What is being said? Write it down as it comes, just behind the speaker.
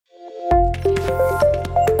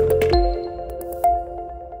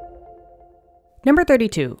Number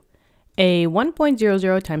 32. A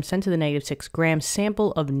 1.00 times 10 to the negative 6 gram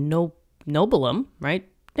sample of nobelium, right?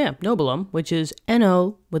 Yeah, nobelium, which is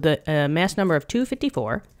NO with a mass number of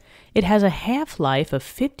 254. It has a half-life of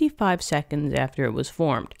 55 seconds after it was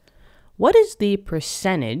formed. What is the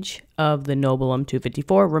percentage of the nobelium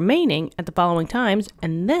 254 remaining at the following times?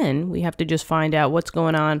 And then we have to just find out what's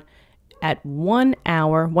going on at 1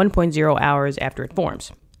 hour, 1.0 hours after it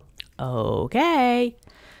forms. Okay.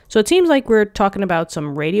 So it seems like we're talking about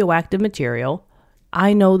some radioactive material.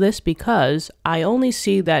 I know this because I only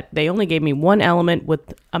see that they only gave me one element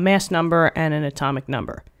with a mass number and an atomic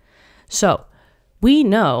number. So we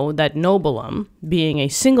know that nobelium, being a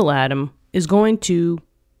single atom, is going to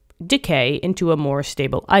decay into a more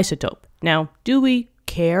stable isotope. Now, do we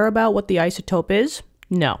care about what the isotope is?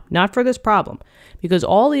 No, not for this problem, because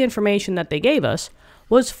all the information that they gave us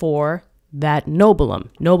was for that nobelium.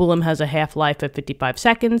 Nobelium has a half-life of 55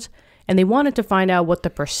 seconds, and they wanted to find out what the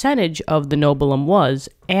percentage of the nobelium was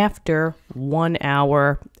after 1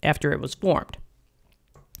 hour after it was formed.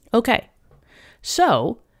 Okay,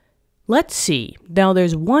 so let's see. Now,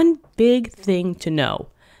 there's one big thing to know,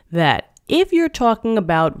 that if you're talking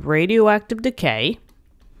about radioactive decay,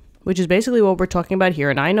 which is basically what we're talking about here,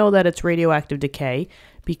 and I know that it's radioactive decay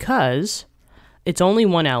because it's only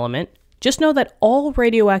one element. Just know that all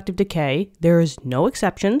radioactive decay, there is no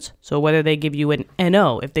exceptions. So whether they give you an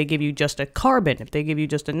NO, if they give you just a carbon, if they give you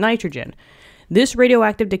just a nitrogen, this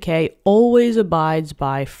radioactive decay always abides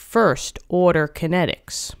by first order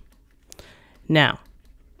kinetics. Now,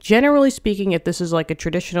 generally speaking, if this is like a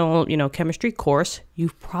traditional, chemistry course,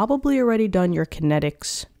 you've probably already done your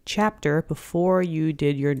kinetics chapter before you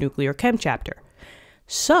did your nuclear chem chapter.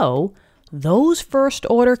 So those first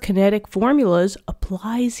order kinetic formulas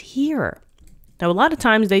applies here. Now, a lot of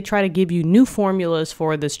times they try to give you new formulas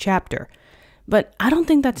for this chapter, but I don't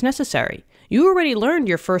think that's necessary. You already learned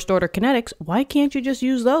your first order kinetics. Why can't you just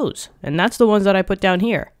use those? And that's the ones that I put down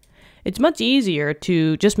here. It's much easier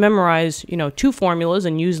to just memorize, two formulas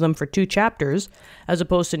and use them for two chapters, as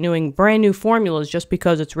opposed to doing brand new formulas just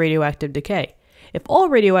because it's radioactive decay. If all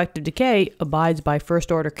radioactive decay abides by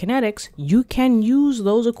first order kinetics, you can use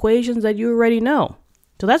those equations that you already know.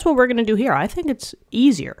 So that's what we're going to do here. I think it's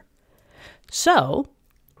easier. So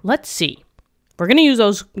let's see. We're going to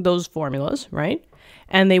use those formulas, right?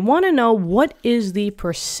 And they want to know what is the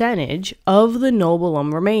percentage of the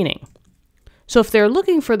nobelium remaining. So if they're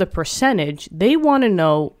looking for the percentage, they want to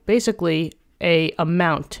know basically a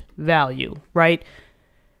amount value, right?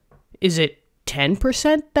 Is it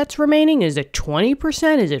 10% that's remaining? Is it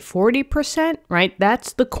 20%? Is it 40%? Right?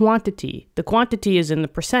 That's the quantity. The quantity is in the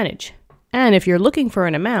percentage. And if you're looking for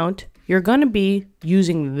an amount, you're going to be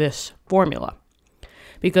using this formula.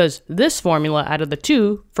 Because this formula, out of the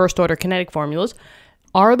two first order kinetic formulas,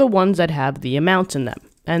 are the ones that have the amounts in them.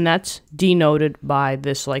 And that's denoted by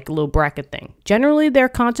this like little bracket thing. Generally, they're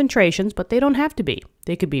concentrations, but they don't have to be.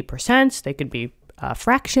 They could be percents, they could be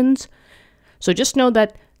fractions. So just know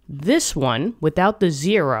that this one, without the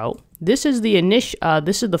zero, this is the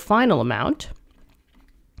this is the final amount.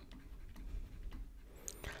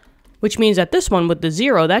 Which means that this one with the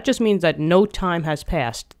zero, that just means that no time has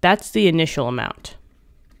passed. That's the initial amount.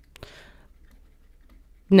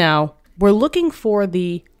 Now, we're looking for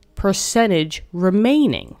the percentage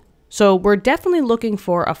remaining. So we're definitely looking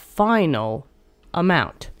for a final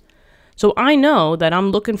amount. So I know that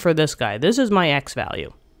I'm looking for this guy. This is my X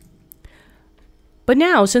value. But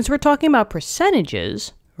now, since we're talking about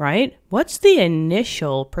percentages, right, what's the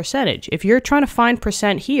initial percentage? If you're trying to find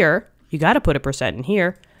percent here, you got to put a percent in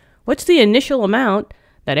here. What's the initial amount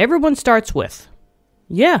that everyone starts with?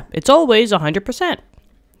 Yeah, it's always 100%,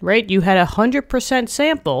 right? You had 100%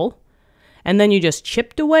 sample, and then you just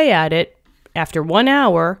chipped away at it. After 1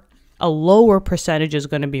 hour, a lower percentage is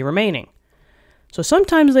going to be remaining. So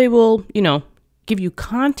sometimes they will, give you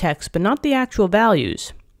context, but not the actual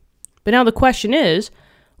values. But now the question is,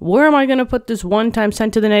 where am I going to put this 1 times 10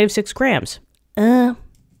 to the negative 6 grams?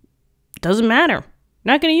 Doesn't matter.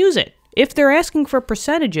 Not going to use it. If they're asking for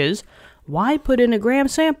percentages, why put in a gram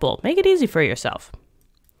sample? Make it easy for yourself.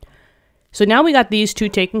 So now we got these two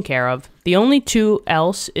taken care of. The only two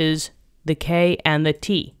else is the K and the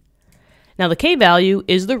T. Now the K value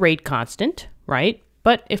is the rate constant, right?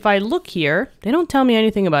 But if I look here, they don't tell me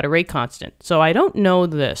anything about a rate constant. So I don't know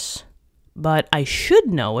this, but I should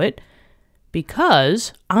know it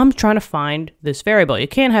because I'm trying to find this variable. You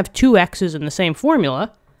can't have two X's in the same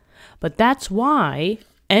formula, but that's why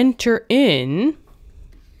enter in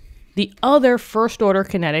the other first order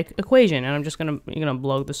kinetic equation. And I'm just gonna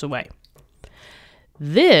blow this away.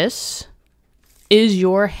 This is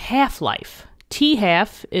your half-life. T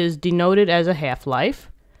half is denoted as a half-life,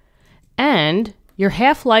 and your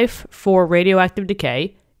half-life for radioactive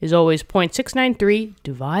decay is always 0.693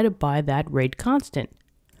 divided by that rate constant.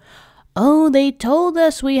 Oh, they told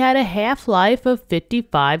us we had a half-life of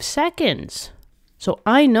 55 seconds. So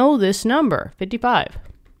I know this number, 55.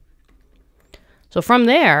 So from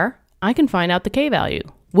there, I can find out the K value,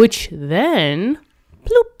 which then,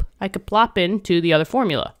 bloop, I could plop into the other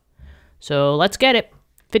formula. So let's get it.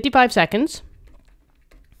 55 seconds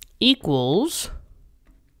equals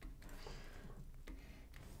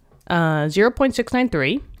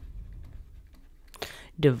 0.693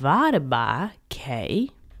 divided by K.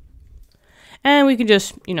 And we can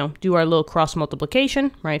just, do our little cross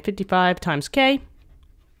multiplication, right? 55 times K.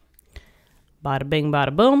 Bada bing,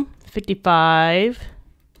 bada boom. 55.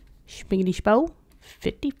 Spiggity spo.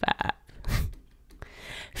 55.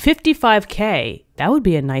 55K. That would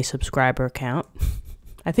be a nice subscriber count.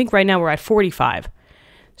 I think right now we're at 45.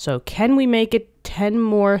 So can we make it 10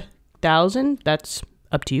 more thousand? That's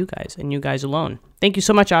up to you guys and you guys alone. Thank you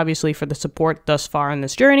so much, obviously, for the support thus far in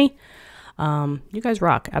this journey. You guys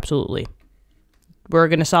rock. Absolutely. We're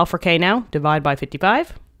going to solve for K now. Divide by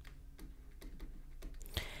 55.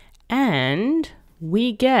 And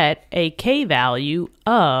we get a K value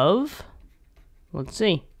of, let's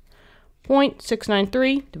see,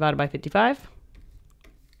 0.693 divided by 55.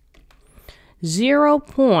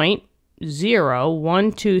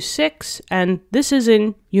 0.0126, and this is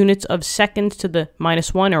in units of seconds to the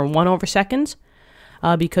 -1 or 1 over seconds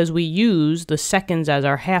because we use the seconds as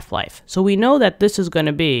our half-life. So we know that this is going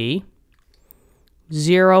to be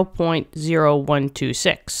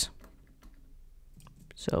 0.0126.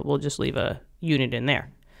 So we'll just leave a unit in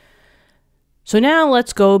there. So now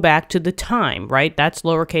let's go back to the time, right? That's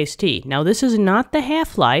lowercase t. Now this is not the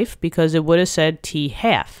half-life because it would have said t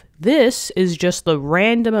half. This is just the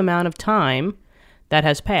random amount of time that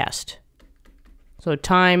has passed. So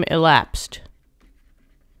time elapsed.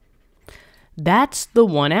 That's the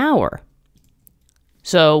 1 hour.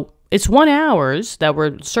 So it's 1 hour that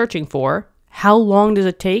we're searching for. How long does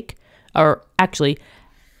it take? Or actually,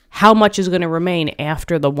 how much is going to remain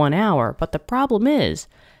after the 1 hour? But the problem is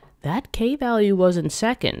that K value was in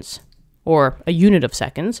seconds, or a unit of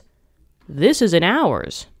seconds. This is in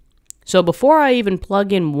hours. So before I even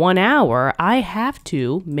plug in 1 hour, I have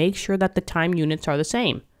to make sure that the time units are the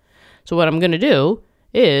same. So what I'm going to do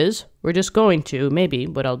is we're just going to, maybe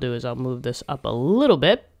what I'll do is I'll move this up a little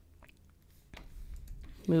bit.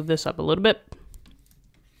 Move this up a little bit.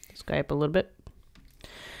 This guy up a little bit.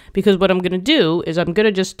 Because what I'm going to do is I'm going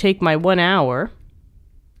to just take my 1 hour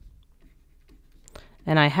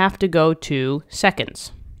and I have to go to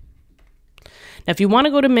seconds. Now if you want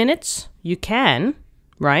to go to minutes, you can,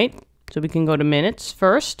 right? So we can go to minutes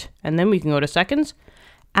first, and then we can go to seconds.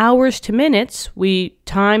 Hours to minutes, we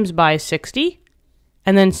times by 60.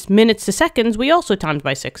 And then minutes to seconds, we also times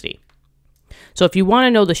by 60. So if you want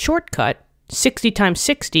to know the shortcut, 60 times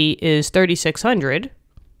 60 is 3,600.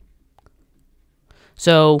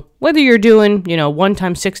 So whether you're doing, 1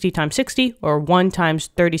 times 60 times 60 or 1 times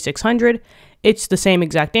 3,600, it's the same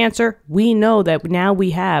exact answer. We know that now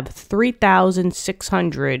we have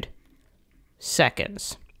 3,600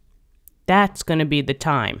 seconds. That's going to be the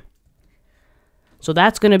time. So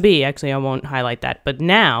that's going to be, actually I won't highlight that, but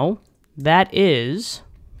now that is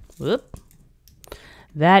the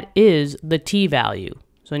T value.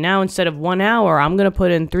 So now instead of 1 hour, I'm going to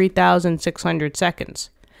put in 3,600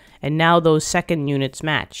 seconds. And now those second units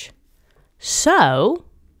match. So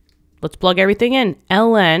let's plug everything in.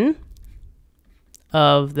 ln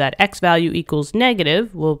of that x value equals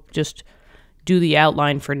negative. We'll just do the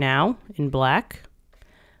outline for now in black.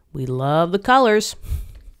 We love the colors.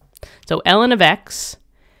 So ln of x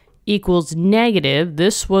equals negative.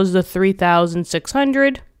 This was the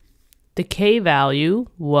 3,600. The K value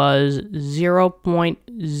was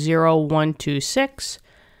 0.0126.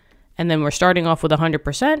 And then we're starting off with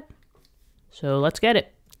 100%. So let's get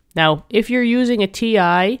it. Now, if you're using a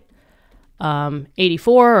TI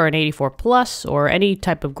 84 or an 84 Plus or any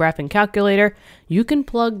type of graphing calculator, you can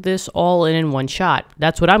plug this all in one shot.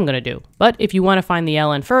 That's what I'm going to do. But if you want to find the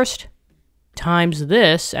ln first, times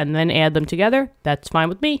this, and then add them together, that's fine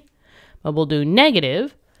with me. But we'll do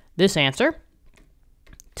negative this answer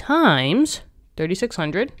times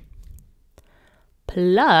 3,600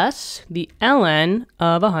 plus the ln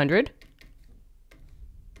of 100.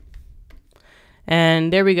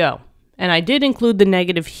 And there we go. And I did include the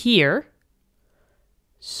negative here.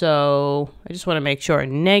 So I just want to make sure.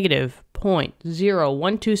 Negative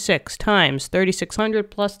 0.0126 times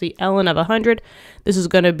 3,600 plus the ln of 100. This is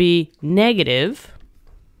going to be negative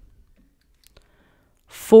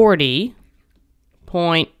 40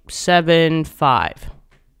 1.75.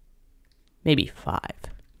 Maybe 5.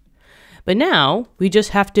 But now we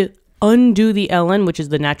just have to undo the ln, which is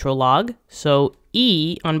the natural log. So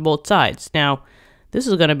e on both sides. Now, this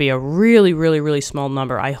is going to be a really, really, really small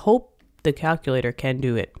number. I hope the calculator can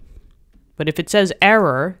do it. But if it says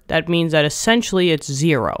error, that means that essentially it's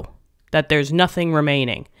 0. That there's nothing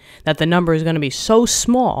remaining. That the number is going to be so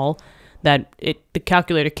small that the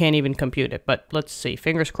calculator can't even compute it. But let's see.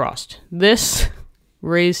 Fingers crossed. This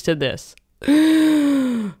raised to this.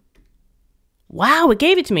 Wow, it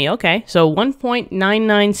gave it to me. Okay, so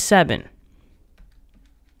 1.997.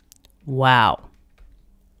 Wow.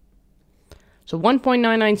 So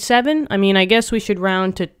 1.997, I mean, I guess we should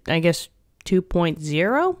round to,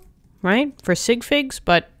 2.0, right? For sig figs,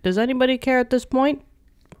 but does anybody care at this point?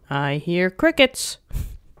 I hear crickets.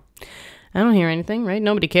 I don't hear anything, right?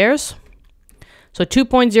 Nobody cares. So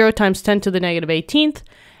 2.0 times 10 to the negative 18th,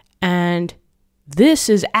 and this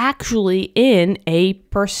is actually in a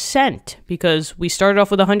percent because we started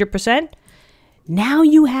off with 100%. Now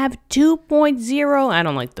you have 2.0. I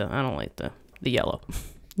don't like the yellow.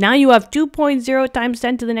 Now you have 2.0 times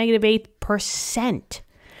 10 to the negative 8%.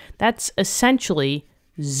 That's essentially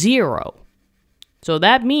 0. So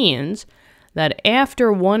that means that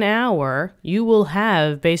after 1 hour, you will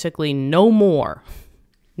have basically no more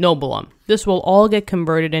nobelium. This will all get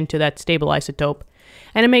converted into that stable isotope.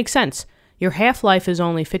 And it makes sense. Your half-life is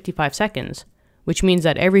only 55 seconds, which means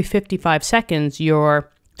that every 55 seconds,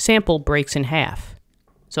 your sample breaks in half.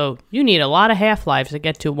 So you need a lot of half-lives to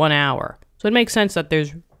get to 1 hour. So it makes sense that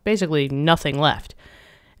there's basically nothing left.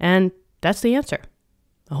 And that's the answer.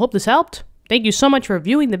 I hope this helped. Thank you so much for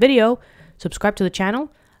viewing the video. Subscribe to the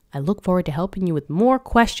channel. I look forward to helping you with more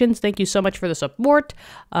questions. Thank you so much for the support.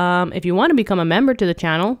 If you want to become a member to the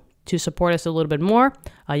channel to support us a little bit more,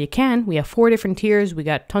 you can. We have 4 different tiers. We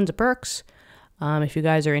got tons of perks if you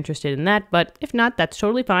guys are interested in that. But if not, that's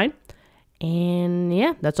totally fine. And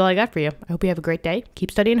yeah, that's all I got for you. I hope you have a great day. Keep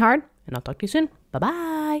studying hard, and I'll talk to you soon.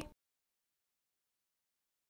 Bye-bye.